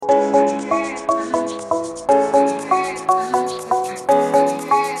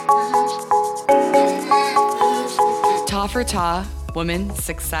Ta, Women,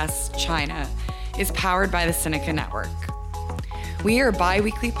 Success, China is powered by the Sinica Network. We are a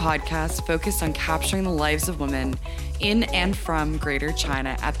bi-weekly podcast focused on capturing the lives of women in and from Greater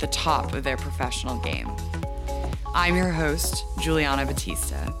China at the top of their professional game. I'm your host, Juliana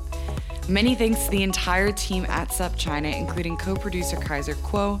Batista. Many thanks to the entire team at SUP China, including co-producer Kaiser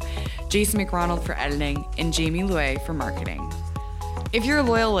Kuo, Jason McRonald for editing, and Jamie Lue for marketing. If you're a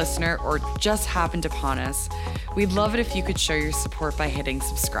loyal listener or just happened upon us, we'd love it if you could show your support by hitting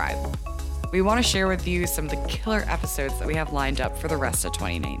subscribe. We want to share with you some of the killer episodes that we have lined up for the rest of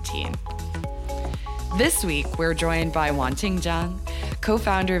 2019. This week, we're joined by Wanting Zhang,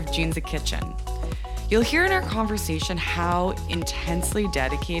 co-founder of Junzi Kitchen. You'll hear in our conversation how intensely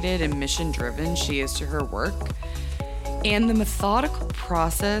dedicated and mission-driven she is to her work and the methodical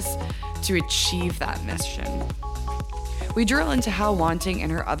process to achieve that mission. We drill into how Wanting and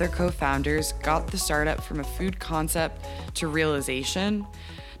her other co-founders got the startup from a food concept to realization,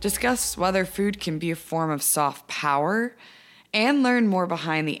 discuss whether food can be a form of soft power, and learn more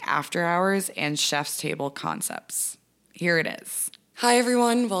behind the after hours and chef's table concepts. Here it is. Hi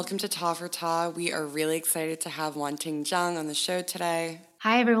everyone, welcome to Ta for Ta. We are really excited to have Wanting Zhang on the show today.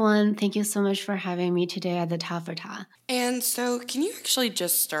 Hi everyone, thank you so much for having me today at the Ta for Ta. And so can you actually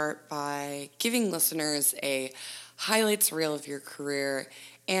just start by giving listeners a highlights reel of your career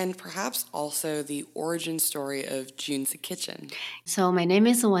and perhaps also the origin story of Junzi Kitchen? So my name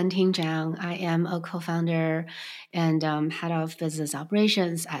is Wanting Zhang. I am a co-founder and head of business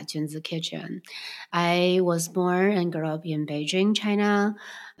operations at Junzi Kitchen. I was born and grew up in Beijing, China.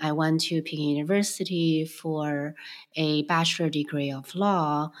 I went to Peking University for a bachelor degree of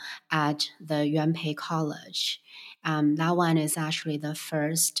law at the Yuanpei College. That one is actually the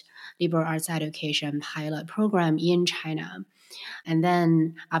first liberal arts education pilot program in China. And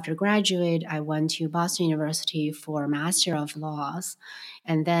then after graduate, I went to Boston University for Master of Laws.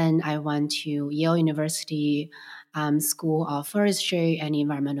 And then I went to Yale University School of Forestry and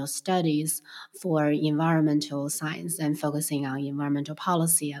Environmental Studies for environmental science and focusing on environmental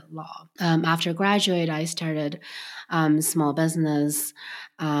policy and law. After graduate, I started small business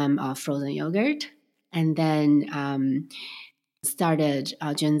of frozen yogurt. And then started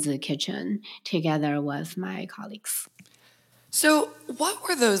Junzi Kitchen together with my colleagues. So what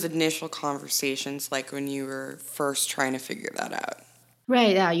were those initial conversations like when you were first trying to figure that out?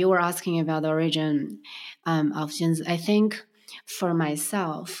 Right, yeah, you were asking about the origin of Junzi. I think for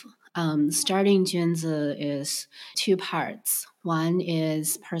myself, starting Junzi is two parts. One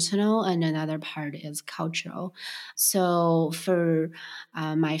is personal and another part is cultural. So for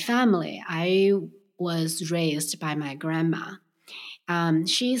my family, I was raised by my grandma.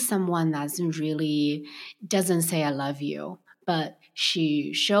 She's someone that really doesn't say I love you, but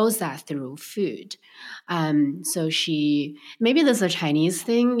she shows that through food. So she, maybe this is a Chinese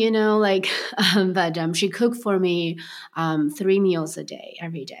thing, but she cooked for me 3 meals a day,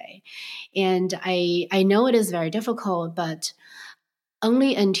 every day. And I know it is very difficult, but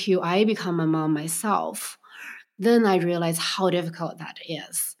only until I become a mom myself, then I realize how difficult that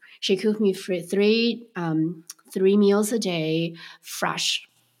is. She cooked me for 3 meals a day, fresh.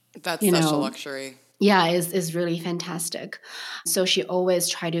 That's such a luxury. Yeah, it's really fantastic. So she always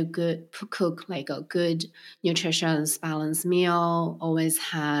tried to cook like a good, nutritious, balanced meal, always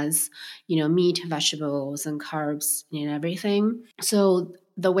has, meat, vegetables, and carbs and everything. So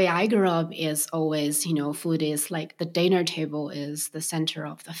the way I grew up is always, food is like the dinner table is the center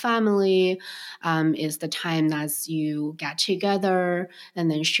of the family, is the time that you get together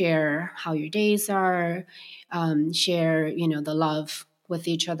and then share how your days are, share, the love with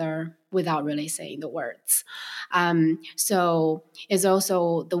each other without really saying the words. So it's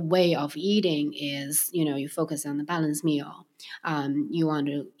also the way of eating is, you focus on the balanced meal. You want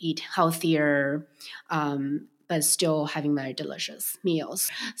to eat healthier, but still having very delicious meals.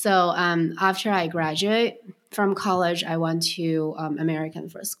 So after I graduate from college, I went to American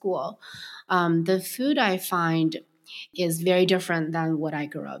for school. The food I find is very different than what I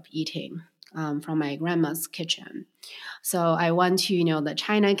grew up eating from my grandma's kitchen. So I went to, the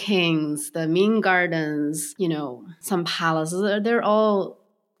China Kings, the Ming Gardens, some palaces. They're all,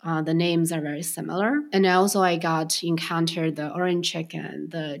 the names are very similar. And also I encountered the orange chicken,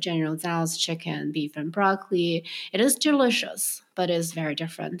 the General Tso's chicken, beef and broccoli. It is delicious, but it's very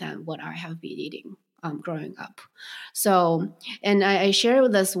different than what I have been eating growing up. So, and I share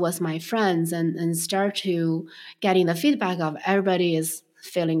this with my friends and start to getting the feedback of everybody is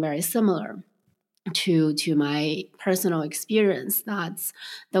feeling very similar to my personal experience. That's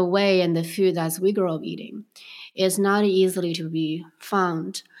the way and the food that we grew up eating is not easily to be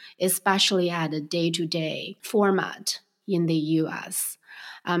found, especially at a day-to-day format in the US.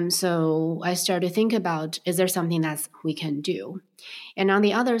 So I started to think about, is there something that we can do? And on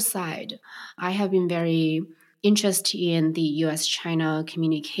the other side, I have been very interested in the US-China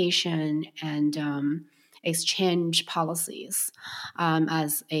communication and exchange policies.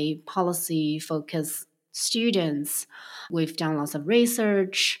 As a policy-focused students, we've done lots of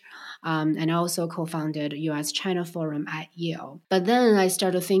research, and also co-founded US-China Forum at Yale. But then I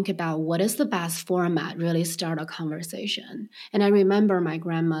started to think about what is the best format really start a conversation. And I remember my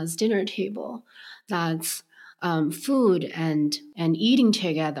grandma's dinner table. That's food and eating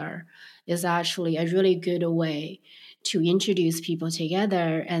together is actually a really good way to introduce people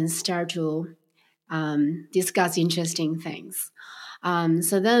together and start to discuss interesting things.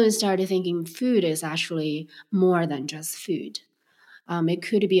 So then we started thinking food is actually more than just food. It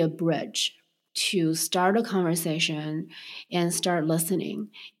could be a bridge to start a conversation and start listening.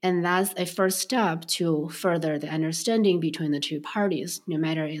 And that's a first step to further the understanding between the two parties, no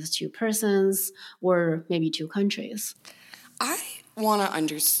matter it's two persons or maybe two countries. I want to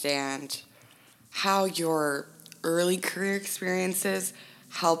understand how your early career experiences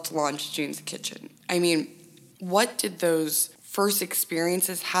helped launch Junzi Kitchen. I mean, what did those first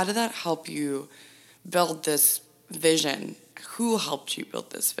experiences, how did that help you build this vision? Who helped you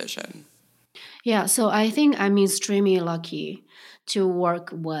build this vision? Yeah, so I think I'm extremely lucky to work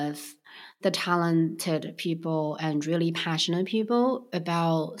with the talented people and really passionate people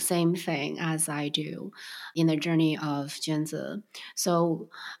about same thing as I do in the journey of Junzi. So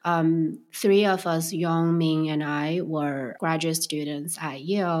three of us, Yong, Ming, and I, were graduate students at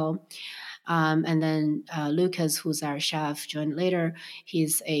Yale. And then Lucas, who's our chef, joined later.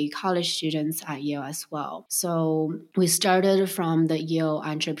 He's a college student at Yale as well. So we started from the Yale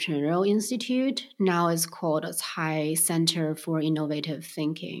Entrepreneurial Institute. Now it's called a Thai Center for Innovative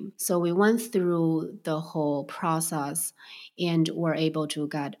Thinking. So we went through the whole process and were able to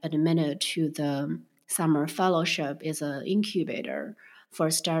get admitted to the summer fellowship. Is an incubator for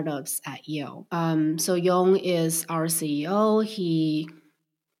startups at Yale. So Yong is our CEO.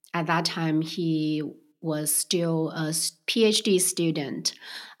 At that time, he was still a PhD student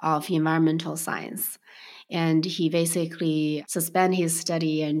of environmental science. And he basically suspended his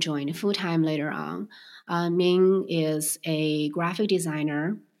study and joined full-time later on. Ming is a graphic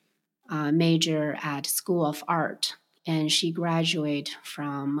designer, major at School of Art, and she graduated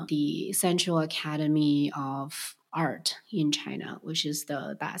from the Central Academy of Art in China, which is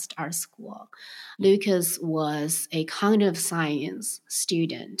the best art school. Lucas was a cognitive science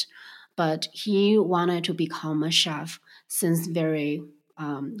student, but he wanted to become a chef since very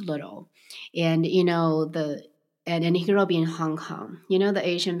little. And and he grew up in Hong Kong. The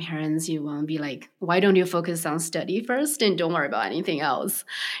Asian parents, you want to be like, why don't you focus on study first and don't worry about anything else,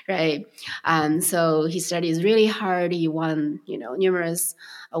 right? So he studies really hard. He won, numerous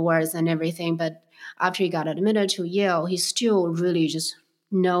awards and everything. But after he got admitted to Yale, he's still really just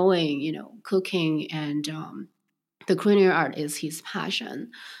knowing, cooking and the culinary art is his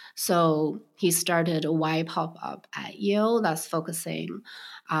passion. So he started a Y pop-up at Yale that's focusing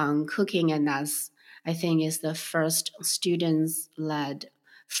on cooking, and that's, I think, is the first students-led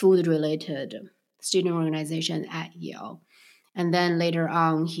food-related student organization at Yale. And then later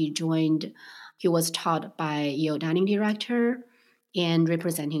on, he was taught by Yale dining director and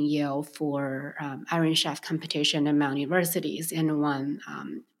representing Yale for Iron Chef competition among universities and won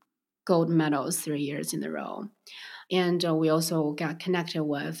gold medals 3 years in a row. And we also got connected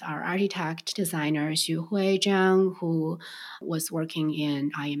with our architect designer, Hui Zhang, who was working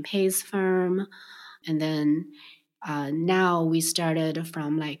in Ian Pei's firm. And then now we started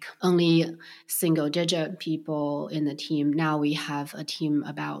from like only single-digit people in the team. Now we have a team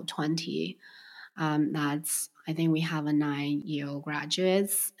about 20. I think we have 9 Yale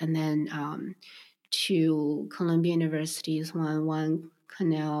graduates, and then 2 Columbia Universities, one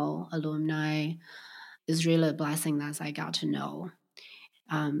Cornell alumni. Is really a blessing that I got to know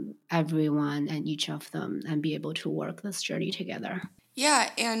everyone and each of them and be able to work this journey together.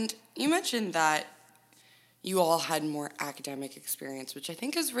 Yeah, and you mentioned that you all had more academic experience, which I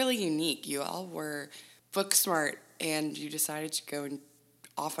think is really unique. You all were book smart and you decided to go and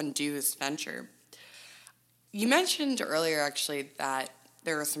off and do this venture. You mentioned earlier, actually, that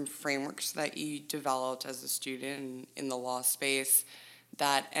there are some frameworks that you developed as a student in the law space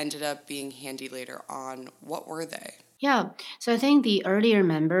that ended up being handy later on. What were they? Yeah, so I think the earlier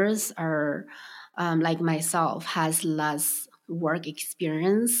members are, like myself, has less work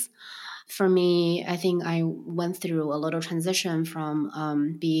experience. For me, I think I went through a little transition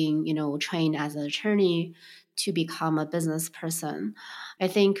from being, trained as an attorney to become a business person. I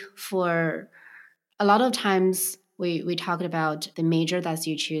think for a lot of times we talked about the major that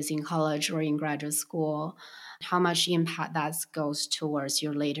you choose in college or in graduate school, how much impact that goes towards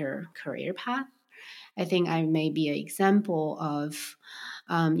your later career path. I think I may be an example of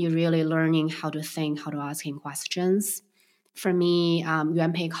you really learning how to think, how to asking questions. For me,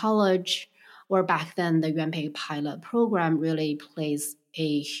 UMP College, or back then the UMP pilot program, really plays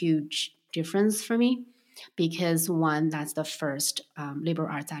a huge difference for me because one, that's the first liberal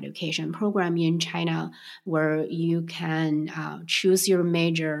arts education program in China where you can choose your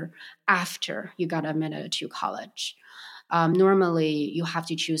major after you got admitted to college. Normally, you have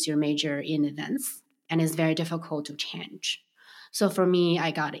to choose your major in advance, and it's very difficult to change. So for me,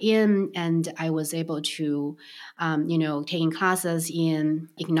 I got in and I was able to, taking classes in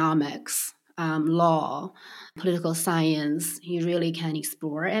economics, law, political science. You really can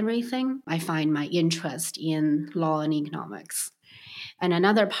explore everything. I find my interest in law and economics. And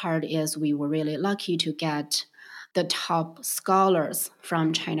another part is we were really lucky to get the top scholars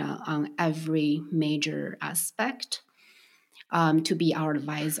from China on every major aspect to be our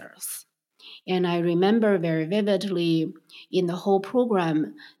advisors. And I remember very vividly in the whole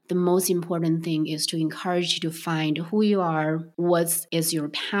program, the most important thing is to encourage you to find who you are, what is your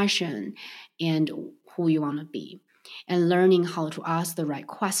passion, and who you want to be. And learning how to ask the right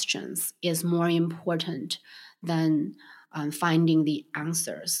questions is more important than finding the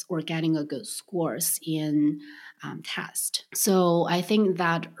answers or getting a good scores in test. So I think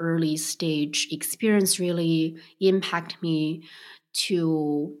that early stage experience really impacted me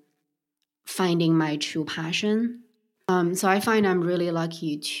to finding my true passion. So I find I'm really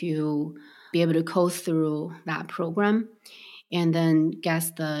lucky to be able to go through that program and then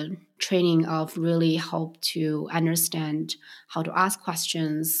get the training of really help to understand how to ask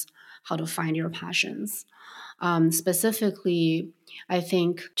questions, how to find your passions. Specifically, I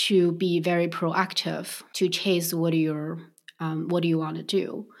think to be very proactive, to chase what you want to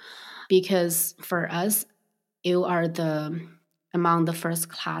do, because for us, you are among the first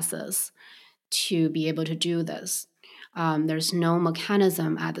classes to be able to do this. There's no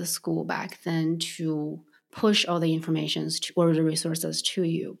mechanism at the school back then to push all the information or the resources to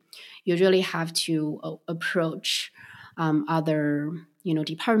you. You really have to approach other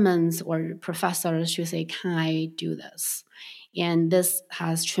departments or professors to say, can I do this? And this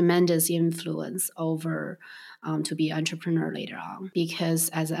has tremendous influence over to be an entrepreneur later on, because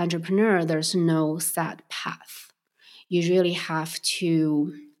as an entrepreneur, there's no set path. You really have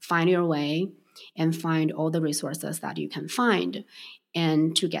to find your way and find all the resources that you can find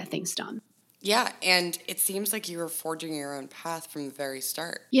and to get things done. Yeah, and it seems like you were forging your own path from the very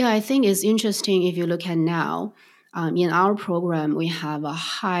start. Yeah, I think it's interesting if you look at now, in our program, we have the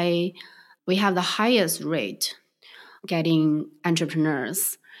highest rate getting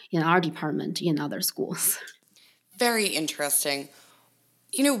entrepreneurs in our department in other schools. Very interesting.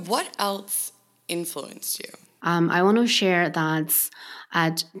 What else influenced you? I want to share that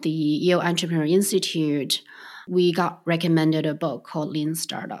at the Yale Entrepreneur Institute, we got recommended a book called Lean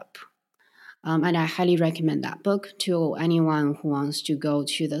Startup. And I highly recommend that book to anyone who wants to go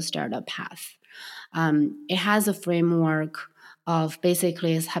to the startup path. It has a framework of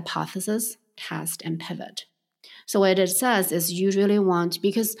basically its hypothesis, test, and pivot. So what it says is you really want,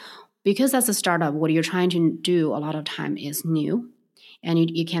 because as a startup, what you're trying to do a lot of time is new, and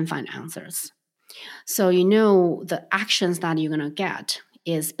you can't find answers. So the actions that you're going to get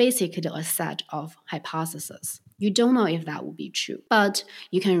is basically a set of hypotheses. You don't know if that will be true, but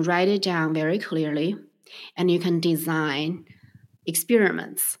you can write it down very clearly, and you can design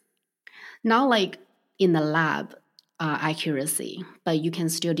experiments. Not like in the lab accuracy, but you can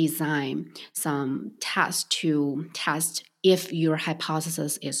still design some tests to test if your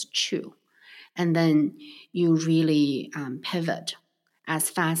hypothesis is true. And then you really pivot as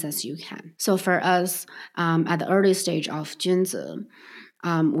fast as you can. So for us, at the early stage of Junzi,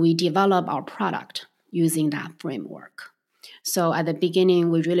 we develop our product using that framework. So at the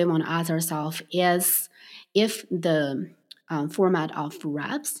beginning, we really want to ask ourselves is if the format of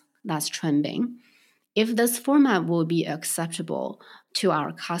wraps, that's trending, if this format will be acceptable to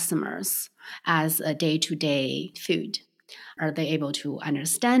our customers as a day-to-day food. Are they able to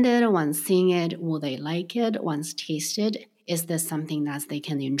understand it once seeing it? Will they like it once tasted? Is this something that they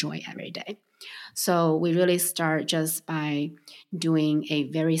can enjoy every day? So we really start just by doing a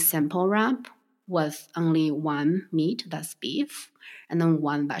very simple wrap with only one meat, that's beef, and then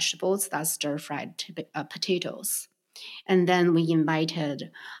one vegetables, that's stir-fried potatoes. And then we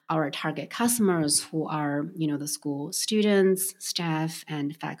invited our target customers who are, the school students, staff,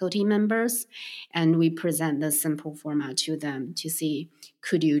 and faculty members. And we present this simple format to them to see,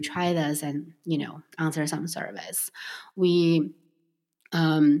 could you try this and, answer some surveys. We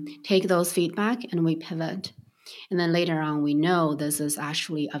take those feedback and we pivot. And then later on, we know this is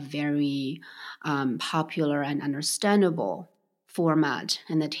actually a very popular and understandable format,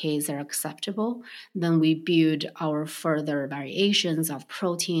 and the tastes are acceptable. Then we build our further variations of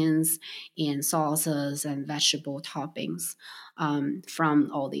proteins and sauces and vegetable toppings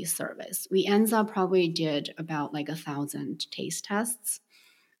from all these surveys. We ends up probably did about 1,000 taste tests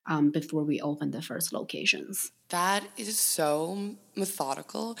before we opened the first locations. That is so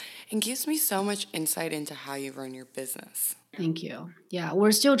methodical and gives me so much insight into how you run your business. Thank you. Yeah,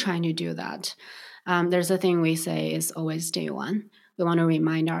 we're still trying to do that. There's a thing we say is always day one. We want to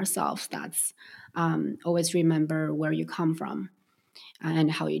remind ourselves that's always remember where you come from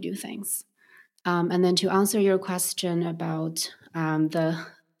and how you do things. And then to answer your question about the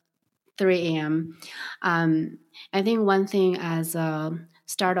 3 a.m., I think one thing as a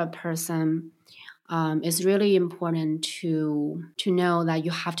startup person, it's really important to know that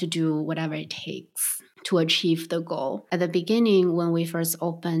you have to do whatever it takes to achieve the goal. At the beginning, when we first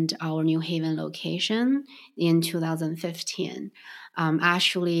opened our New Haven location in 2015,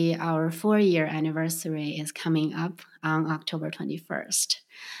 actually our 4-year anniversary is coming up on October 21st.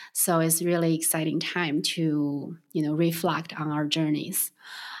 So it's really exciting time to, reflect on our journeys.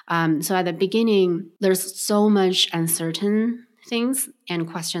 So at the beginning, there's so much uncertain things and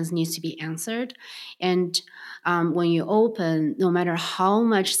questions needs to be answered. And when you open, no matter how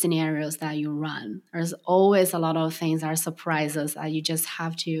much scenarios that you run, there's always a lot of things that are surprises that you just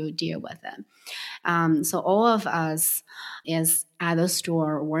have to deal with them. So all of us is at the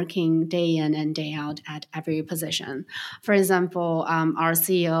store working day in and day out at every position. For example, our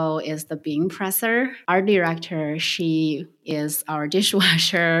CEO is the bean presser. Our director, she is our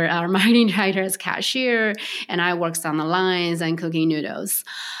dishwasher. Our marketing director is cashier. And I works on the lines and cooking noodles.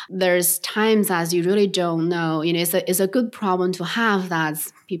 There's times as you really don't know, it's a good problem to have that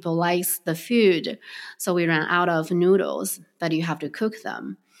people like the food. So we ran out of noodles, but you have to cook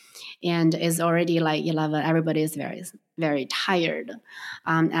them. And it's already 11. Everybody is very, very tired.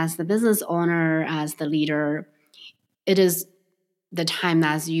 As the business owner, as the leader, it is the time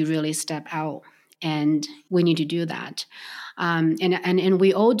that you really step out, and we need to do that. And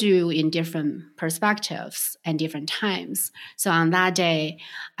we all do in different perspectives and different times. So on that day,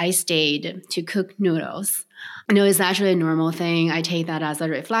 I stayed to cook noodles. It's actually a normal thing. I take that as a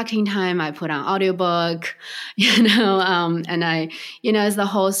reflecting time. I put on audiobook, and I, it's the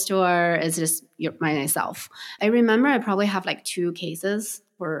whole store. It's just myself. I remember I probably have 2 cases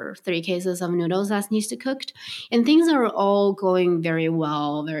or 3 cases of noodles that needs to cooked, and things are all going very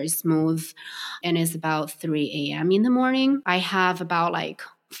well, very smooth. And it's about 3 a.m. in the morning. I have about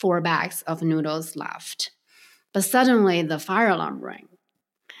 4 bags of noodles left, but suddenly the fire alarm rang.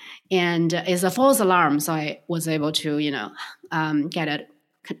 And it's a false alarm, so I was able to, get it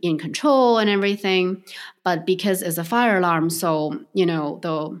in control and everything. But because it's a fire alarm, so,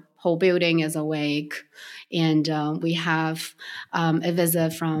 the whole building is awake. And we have a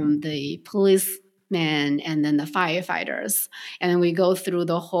visit from the policeman and then the firefighters. And then we go through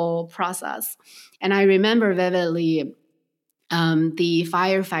the whole process. And I remember vividly, the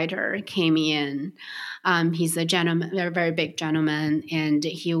firefighter came in. He's a gentleman, a very big gentleman, and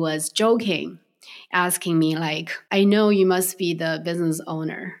he was joking, asking me I know you must be the business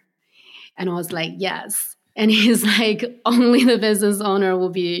owner. And I was like, yes. And he's like, only the business owner will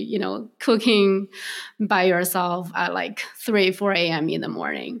be, cooking by yourself at 3, 4 a.m. in the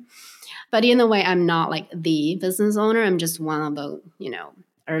morning. But in a way, I'm not the business owner. I'm just one of the,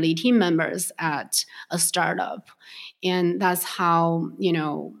 early team members at a startup. And that's how,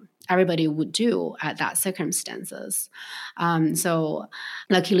 everybody would do at that circumstances. So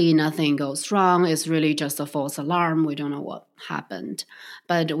luckily nothing goes wrong. It's really just a false alarm. We don't know what happened,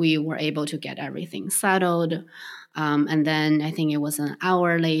 but we were able to get everything settled. And then I think it was an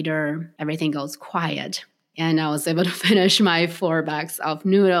hour later, everything goes quiet. And I was able to finish my 4 bags of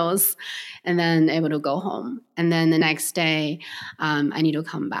noodles and then able to go home. And then the next day, I need to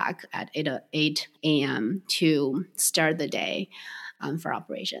come back at 8 a.m. to start the day for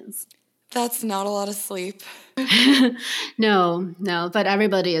operations. That's not a lot of sleep. No, but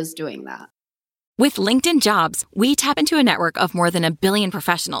everybody is doing that. With LinkedIn Jobs, we tap into a network of more than 1 billion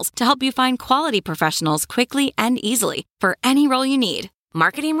professionals to help you find quality professionals quickly and easily for any role you need.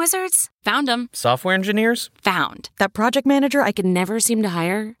 Marketing wizards? Found them. Software engineers? Found. That project manager I could never seem to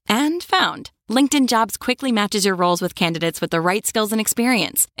hire? And found. LinkedIn Jobs quickly matches your roles with candidates with the right skills and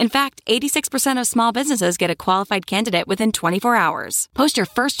experience. In fact, 86% of small businesses get a qualified candidate within 24 hours. Post your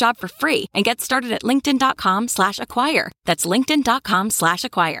first job for free and get started at linkedin.com/acquire. That's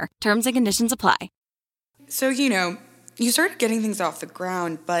linkedin.com/acquire. Terms and conditions apply. So, you started getting things off the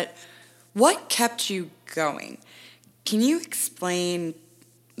ground, but what kept you going? Can you explain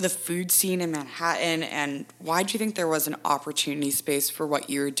the food scene in Manhattan, and why do you think there was an opportunity space for what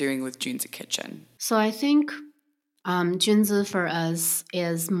you were doing with Junzi Kitchen? So I think Junzi for us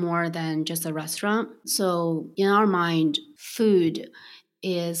is more than just a restaurant. So in our mind, food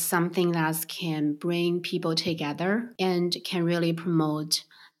is something that can bring people together and can really promote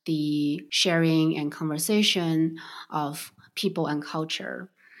the sharing and conversation of people and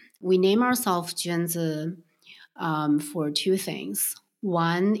culture. We name ourselves Junzi for two things.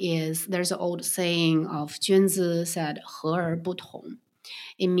 One is there's an old saying of Junzi said, 和而不同.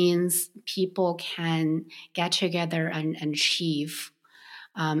 It means people can get together and achieve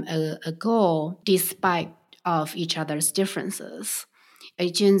a goal despite of each other's differences. A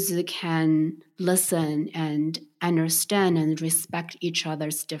Junzi can listen and understand and respect each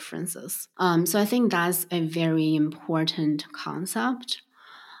other's differences. So I think that's a very important concept.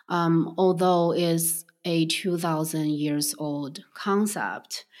 Although it's a 2,000 years old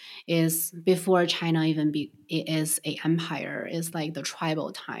concept, is before China even is an empire, it's like the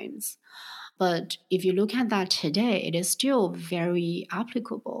tribal times. But if you look at that today, it is still very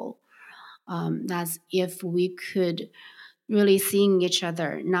applicable. That's if we could really seeing each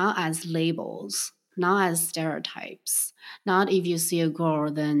other not as labels, not as stereotypes. Not if you see a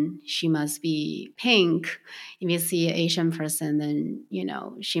girl, then she must be pink. If you see an Asian person, then,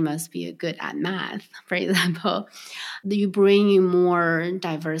 she must be good at math, for example. You bring in more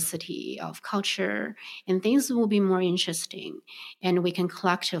diversity of culture, and things will be more interesting, and we can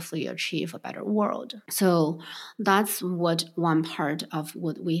collectively achieve a better world. So that's what one part of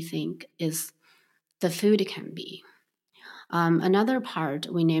what we think is the food can be. Another part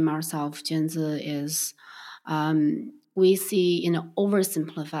we name ourselves Junzi is we see in an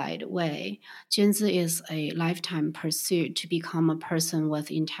oversimplified way, Junzi is a lifetime pursuit to become a person with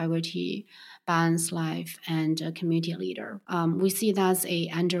integrity, balanced life, and a community leader. We see that's a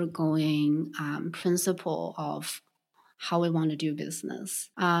undergoing principle of how we want to do business.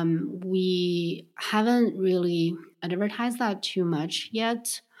 We haven't really advertised that too much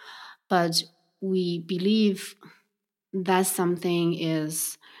yet, but we believe that something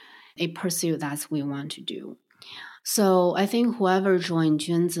is a pursuit that we want to do. So I think whoever joined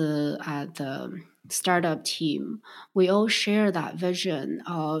Junzi at the startup team, we all share that vision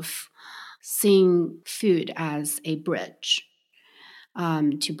of seeing food as a bridge,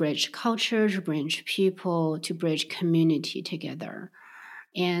 to bridge culture, to bridge people, to bridge community together.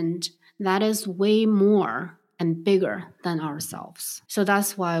 And that is way more and bigger than ourselves. So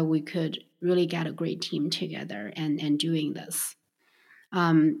that's why we could really get a great team together and doing this.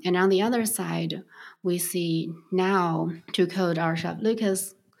 And on the other side, we see now, to quote our chef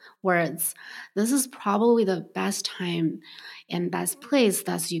Lucas' words, this is probably the best time and best place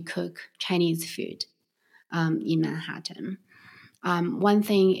that you cook Chinese food in Manhattan. One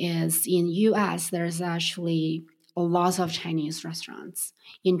thing is in US, there's actually a lot of Chinese restaurants.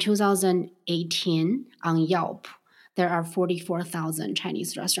 In 2018, on Yelp, there are 44,000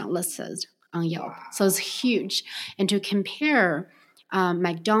 Chinese restaurants listed on Yelp. So it's huge. And to compare,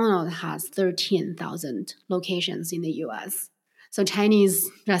 McDonald's has 13,000 locations in the US. So Chinese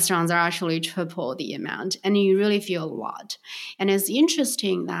restaurants are actually triple the amount, and you really feel a lot. And it's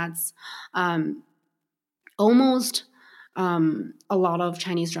interesting that almost a lot of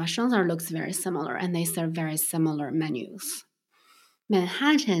Chinese restaurants looks very similar, and they serve very similar menus.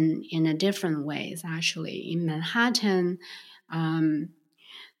 Manhattan, in a different ways, actually. In Manhattan,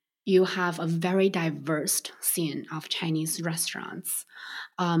 you have a very diverse scene of Chinese restaurants.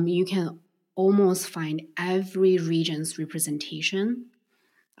 You can almost find every region's representation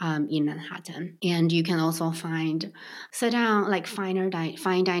in Manhattan. And you can also find sit-down, like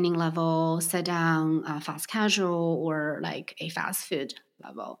fine dining level, sit-down, fast casual, or like a fast food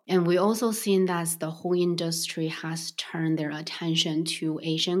level. And we also seen that the whole industry has turned their attention to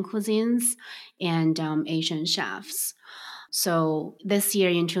Asian cuisines and Asian chefs. So this year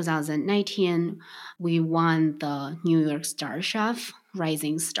in 2019, we won the New York Star Chef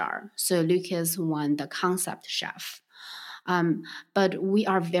Rising Star. So Lucas won the Concept Chef. But we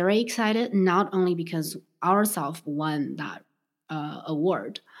are very excited, not only because ourselves won that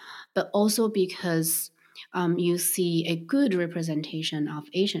award, but also because you see a good representation of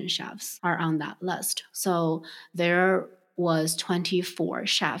Asian chefs are on that list. So they're was 24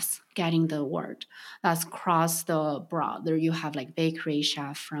 chefs getting the award. That's across the broad. There you have like bakery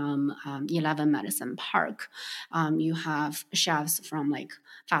chef from 11 Madison Park. You have chefs from like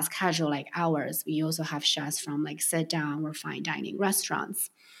fast casual like ours. We also have chefs from like sit down or fine dining restaurants.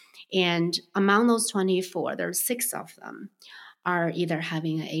 And among those 24, there's 6 of them are either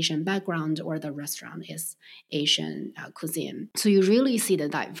having an Asian background or the restaurant is Asian cuisine. So you really see the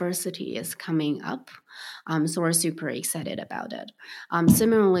diversity is coming up. So we're super excited about it.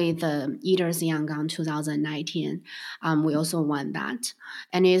 Similarly, the Eaters Yangon 2019, we also won that.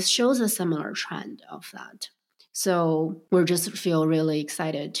 And it shows a similar trend of that. So we just feel really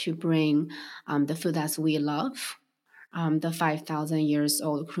excited to bring the food that we love, the 5,000 years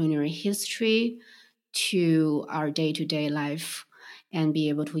old culinary history, to our day-to-day life and be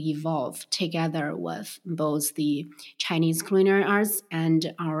able to evolve together with both the Chinese culinary arts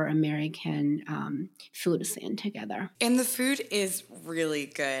and our American food scene together. And the food is really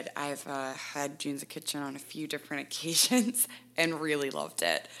good. I've had Junzi Kitchen on a few different occasions and really loved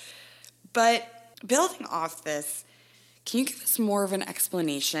it. But building off this, can you give us more of an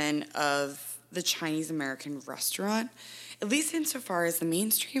explanation of the Chinese-American restaurant? At least insofar as the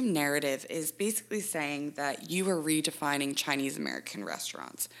mainstream narrative is basically saying that you are redefining Chinese-American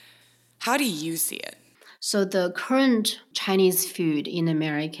restaurants. How do you see it? So the current Chinese food in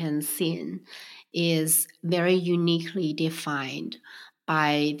American scene is very uniquely defined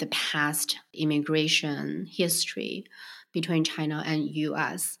by the past immigration history between China and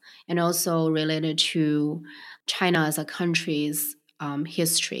U.S., and also related to China as a country's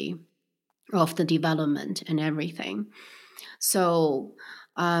history of the development and everything. So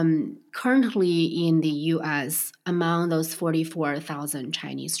currently in the U.S., among those 44,000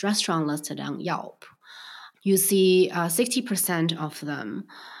 Chinese restaurants listed on Yelp, you see 60% of them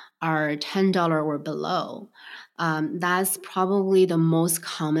are $10 or below. That's probably the most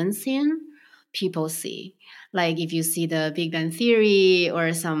common thing people see. Like if you see the Big Bang Theory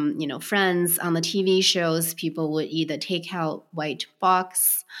or some, Friends on the TV shows, people would eat the takeout white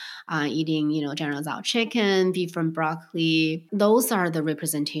box, eating, General Tso chicken, beef and broccoli. Those are the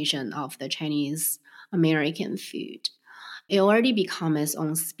representation of the Chinese American food. It already become its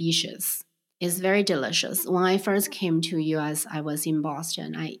own species. It's very delicious. When I first came to US, I was in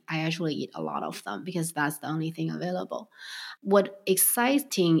Boston. I actually eat a lot of them because that's the only thing available. What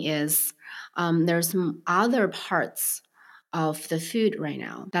exciting is there's some other parts of the food right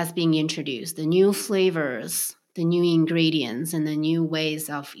now that's being introduced, the new flavors, the new ingredients, and the new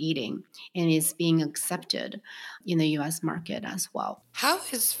ways of eating, and it's being accepted in the US market as well. How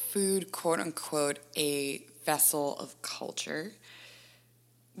is food, quote unquote, a vessel of culture?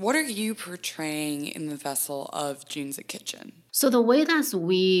 What are you portraying in the vessel of Junzi Kitchen? So the way that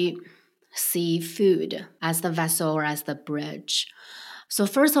we see food as the vessel or as the bridge. So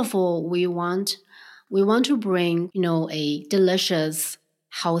first of all, we want to bring, a delicious,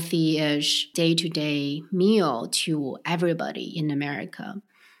 healthy-ish day-to-day meal to everybody in America.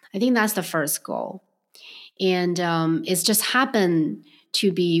 I think that's the first goal. And it's just happened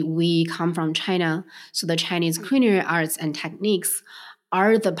to be we come from China, so the Chinese culinary arts and techniques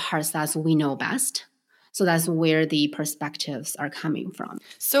are the parts that we know best. So that's where the perspectives are coming from.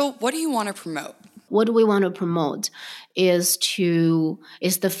 So what do you want to promote? What we want to promote is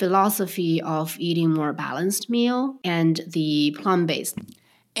the philosophy of eating more balanced meal and the plant-based.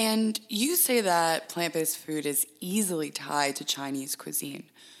 And you say that plant-based food is easily tied to Chinese cuisine.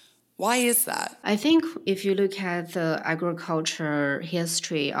 Why is that? I think if you look at the agriculture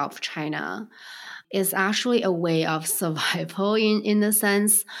history of China, it's actually a way of survival in the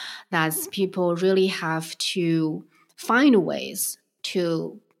sense that people really have to find ways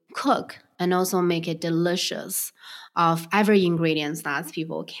to cook and also make it delicious of every ingredients that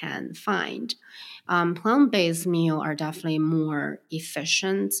people can find. Plant-based meals are definitely more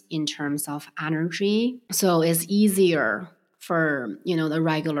efficient in terms of energy, so it's easier for the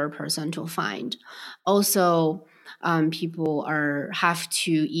regular person to find. Also, people have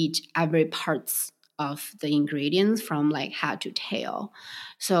to eat every parts of the ingredients from like head to tail.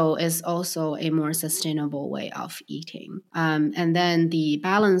 So it's also a more sustainable way of eating. And then the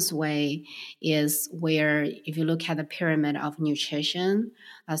balanced way is where if you look at the pyramid of nutrition,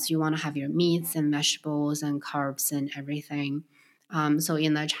 as you want to have your meats and vegetables and carbs and everything. So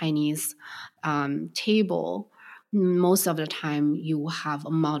in the Chinese table, most of the time you have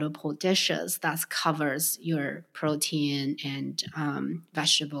multiple dishes that covers your protein and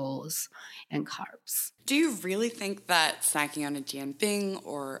vegetables and carbs. Do you really think that snacking on a jianbing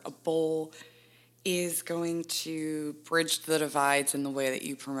or a bowl is going to bridge the divides in the way that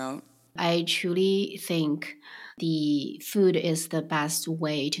you promote? I truly think the food is the best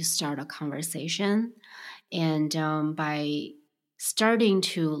way to start a conversation. And by starting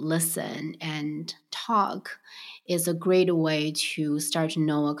to listen and talk is a great way to start to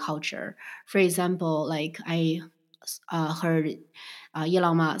know a culture. For example, like I heard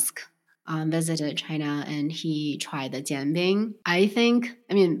Elon Musk visited China and he tried the jianbing.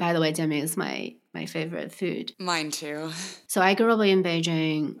 By the way, jianbing is my favorite food. Mine too. So I grew up in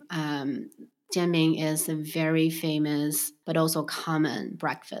Beijing. Jianbing is a very famous but also common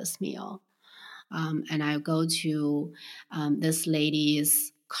breakfast meal. And I go to this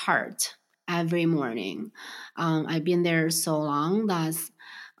lady's cart every morning. I've been there so long that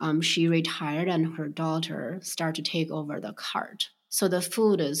she retired and her daughter started to take over the cart. So the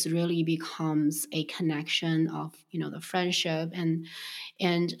food really becomes a connection of the friendship and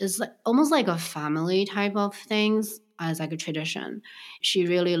it's like, almost like a family type of things as like a tradition. She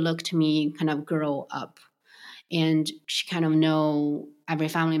really looked me kind of grow up. And she kind of know every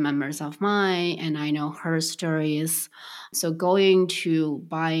family members of mine, and I know her stories. So going to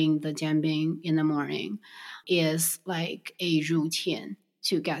buying the jianbing in the morning is like a routine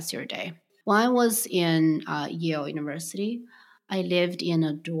to get through your day. When I was in Yale University, I lived in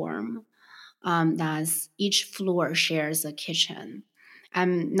a dorm that each floor shares a kitchen.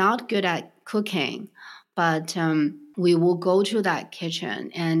 I'm not good at cooking, but we will go to that kitchen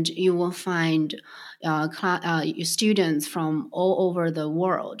and you will find students from all over the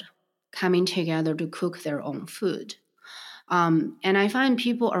world coming together to cook their own food. And I find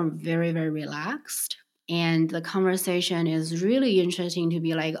people are very, very relaxed. And the conversation is really interesting to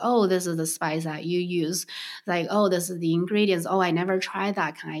be like, oh, this is the spice that you use. Like, oh, this is the ingredients. Oh, I never tried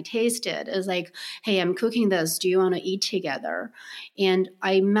that. Can I taste it? It's like, hey, I'm cooking this. Do you want to eat together? And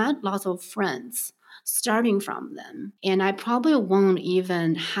I met lots of friends starting from them. And I probably won't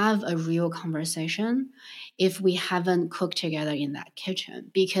even have a real conversation if we haven't cooked together in that kitchen,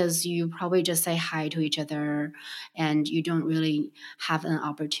 because you probably just say hi to each other and you don't really have an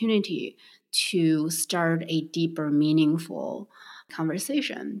opportunity to start a deeper, meaningful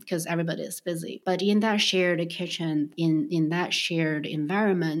conversation because everybody is busy. But in that shared kitchen, in that shared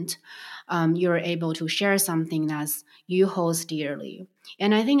environment, you're able to share something that's you hold dearly.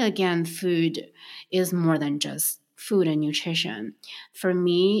 And I think, again, food is more than just food and nutrition. For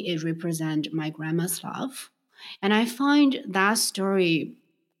me, it represents my grandma's love. And I find that story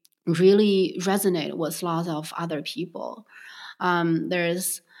really resonate with lots of other people.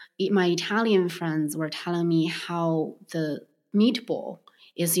 There's my Italian friends were telling me how the meatball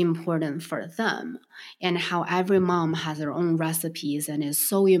is important for them and how every mom has their own recipes and is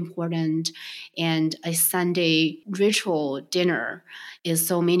so important, and a Sunday ritual dinner is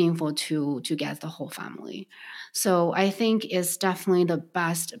so meaningful to get the whole family. So I think it's definitely the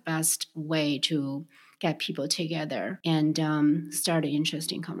best way to get people together and start an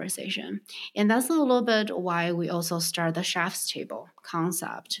interesting conversation. And that's a little bit why we also start the chef's table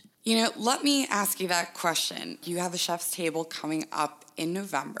concept. Let me ask you that question. You have a chef's table coming up in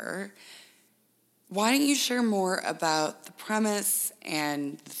November. Why don't you share more about the premise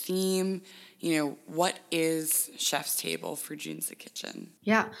and the theme? What is Chef's Table for Junzi Kitchen?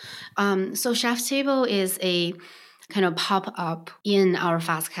 Yeah. So Chef's Table is a kind of pop up in our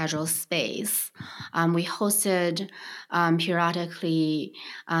fast casual space. We hosted periodically.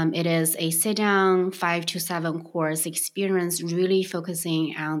 It is a sit down 5 to 7 course experience, really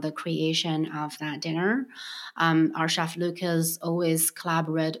focusing on the creation of that dinner. Our chef Lucas always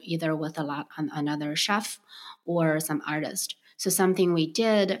collaborate either with another chef or some artist. So something we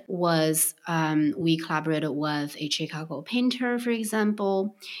did was we collaborated with a Chicago painter, for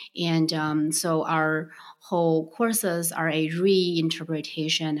example. And so our whole courses are a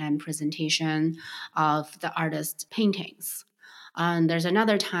reinterpretation and presentation of the artist's paintings. There's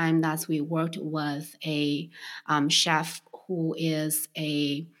another time that we worked with a chef who is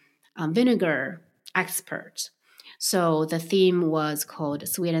a vinegar expert. So the theme was called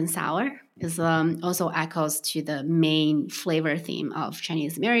Sweet and Sour. It also echoes to the main flavor theme of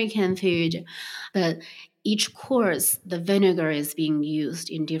Chinese-American food. But each course, the vinegar is being used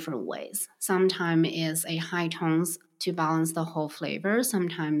in different ways. Sometimes it's a high tones to balance the whole flavor.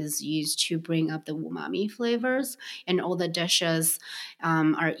 Sometimes it's used to bring up the umami flavors. And all the dishes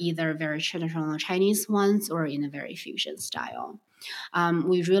are either very traditional Chinese ones or in a very fusion style.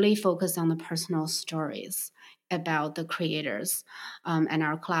 We really focus on the personal stories about the creators and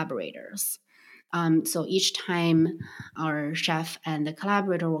our collaborators. So each time our chef and the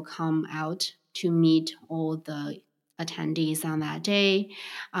collaborator will come out to meet all the attendees on that day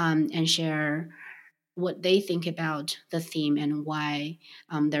and share what they think about the theme and why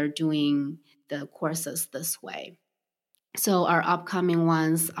they're doing the courses this way. So our upcoming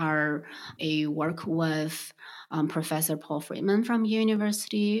ones are a work with Professor Paul Friedman from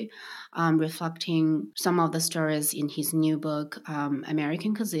university, reflecting some of the stories in his new book,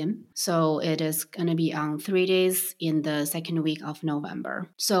 American Cuisine. So it is going to be on 3 days in the second week of November.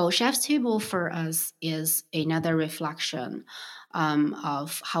 So Chef's Table for us is another reflection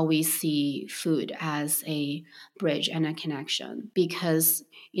of how we see food as a bridge and a connection. Because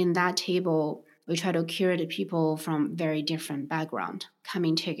in that table, we try to curate people from very different background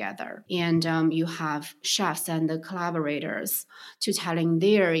coming together. And you have chefs and the collaborators to telling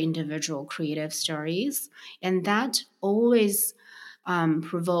their individual creative stories. And that always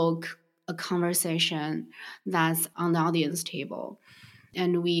provoke a conversation that's on the audience table.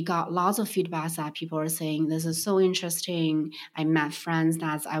 And we got lots of feedbacks that people are saying, this is so interesting. I met friends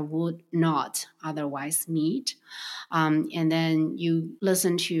that I would not otherwise meet. And then you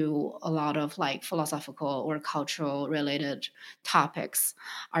listen to a lot of like philosophical or cultural related topics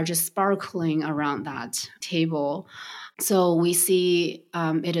are just sparkling around that table. So we see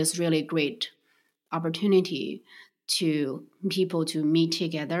it is really great opportunity to people to meet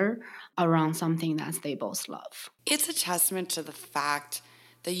together around something that they both love. It's a testament to the fact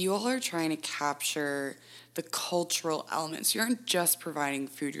that you all are trying to capture the cultural elements. You aren't just providing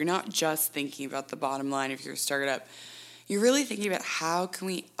food. You're not just thinking about the bottom line if you're a startup. You're really thinking about how can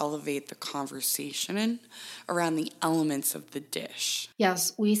we elevate the conversation around the elements of the dish.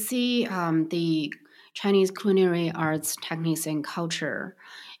 Yes, we see the Chinese culinary arts, techniques, and culture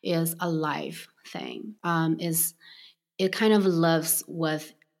is a live thing. It kind of lives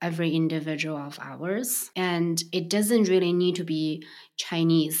with every individual of ours, and it doesn't really need to be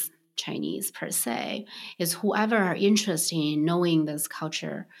Chinese per se. It's whoever are interested in knowing this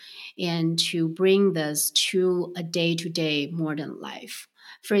culture and to bring this to a day-to-day modern life.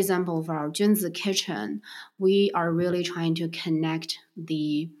 For example, for our Junzi Kitchen, we are really trying to connect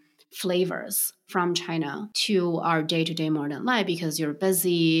the flavors from China to our day-to-day modern life because you're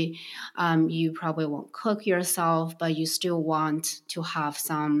busy, you probably won't cook yourself, but you still want to have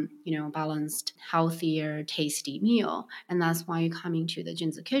some, balanced, healthier, tasty meal. And that's why you're coming to the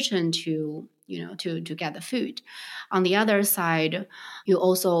Junzi Kitchen to get the food. On the other side, you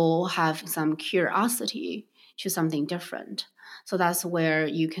also have some curiosity to something different. So that's where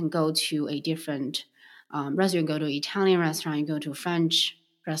you can go to a different restaurant, go to Italian restaurant, you go to French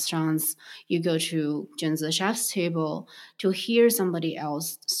restaurants, you go to Junzi Chef's Table to hear somebody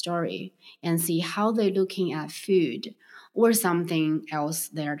else's story and see how they're looking at food or something else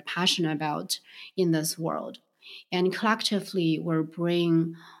they're passionate about in this world. And collectively, we'll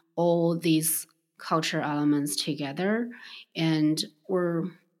bring all these culture elements together, and we're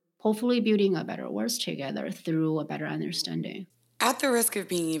hopefully building a better world together through a better understanding. At the risk of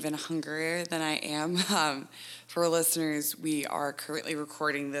being even hungrier than I am, for listeners, we are currently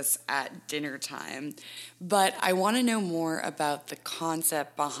recording this at dinner time, but I want to know more about the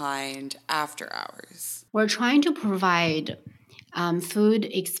concept behind After Hours. We're trying to provide food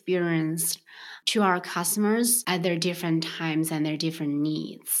experience to our customers at their different times and their different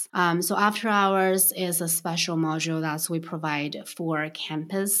needs. So After Hours is a special module that we provide for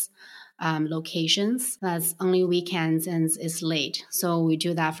campus locations. That's only weekends and it's late. So we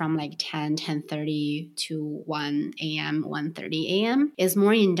do that from like 10:30 to 1 a.m., 1:30 a.m. It's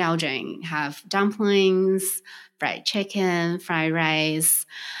more indulgent. Have dumplings, fried chicken, fried rice.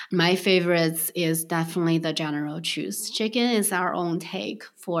 My favorites is definitely the General Tso's chicken. Is our own take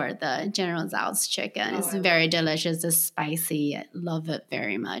for the General Tso's chicken. It's very delicious. It's spicy. I love it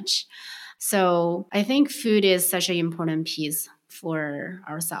very much. So I think food is such an important piece for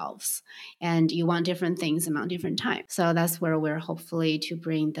ourselves, and you want different things among different times. So that's where we're hopefully to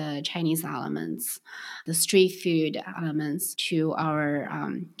bring the Chinese elements, the street food elements to our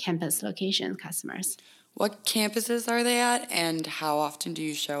campus location customers. What campuses are they at, and how often do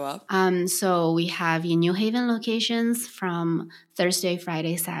you show up? So we have in New Haven locations from Thursday,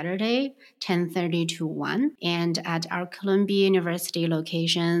 Friday, Saturday, 10:30 to 1, and at our Columbia University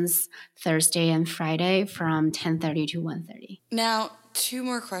locations, Thursday and Friday from 10:30 to 1:30. Now, 2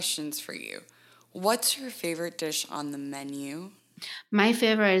 more questions for you. What's your favorite dish on the menu? My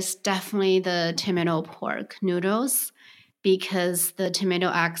favorite is definitely the tomato pork noodles, because the tomato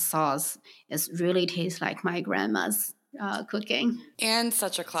egg sauce really tastes like my grandma's cooking. And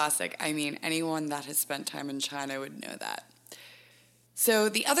such a classic. I mean, anyone that has spent time in China would know that. So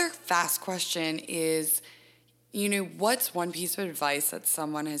the other fast question is, What's one piece of advice that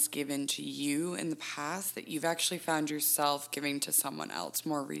someone has given to you in the past that you've actually found yourself giving to someone else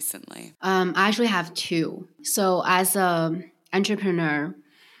more recently? I actually have two. So as an entrepreneur,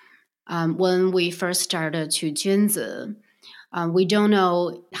 when we first started to Junzi, we don't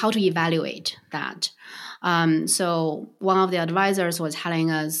know how to evaluate that. So one of the advisors was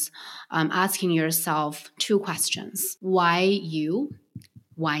telling us, asking yourself two questions. Why you?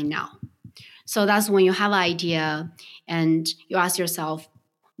 Why now? So that's when you have an idea and you ask yourself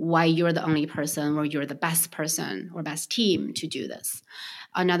why you're the only person or you're the best person or best team to do this.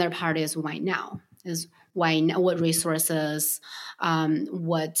 Another part is why now? Is why now, what resources,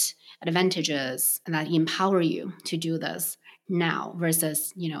 what advantages that empower you to do this now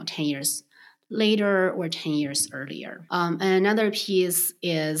versus 10 years later or 10 years earlier. And another piece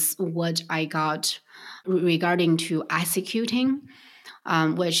is what I got regarding to executing,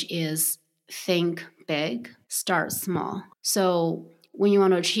 which is think big, start small. So when you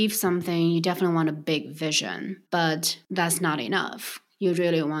want to achieve something, you definitely want a big vision, but that's not enough. You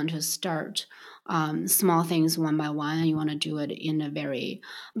really want to start small things one by one. You want to do it in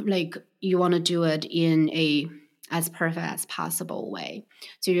a as perfect as possible way.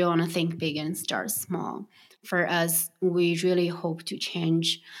 So you want to think big and start small. For us, we really hope to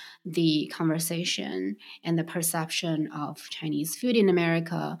change the conversation and the perception of Chinese food in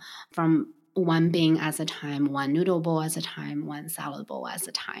America from one being at a time, one noodle bowl at a time, one salad bowl at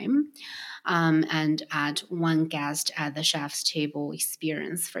a time, and at one guest at the chef's table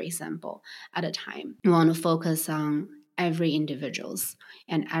experience, for example, at a time. We want to focus on every individual's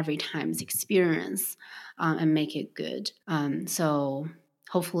and every time's experience and make it good. So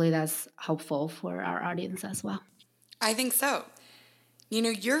hopefully that's helpful for our audience as well. I think so.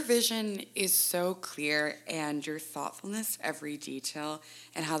 Your vision is so clear, and your thoughtfulness, every detail,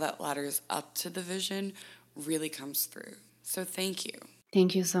 and how that ladders up to the vision really comes through. So thank you.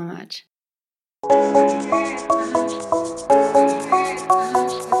 Thank you so much.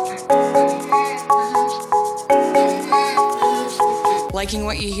 Liking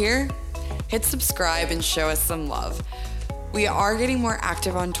what you hear? Hit subscribe and show us some love. We are getting more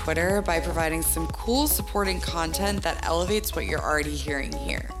active on Twitter by providing some cool supporting content that elevates what you're already hearing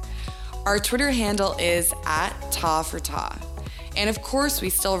here. Our Twitter handle is @ta4ta. And of course, we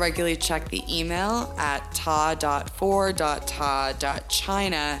still regularly check the email at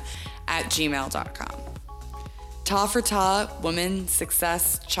ta.for.ta.china@gmail.com. Ta4ta, Women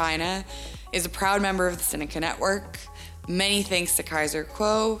Success China, is a proud member of the Sinica Network. Many thanks to Kaiser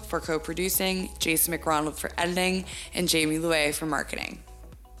Kuo for co-producing, Jason McRonald for editing, and Jamie Louet for marketing.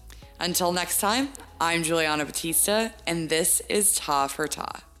 Until next time, I'm Juliana Batista, and this is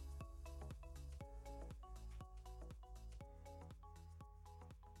Ta4Ta.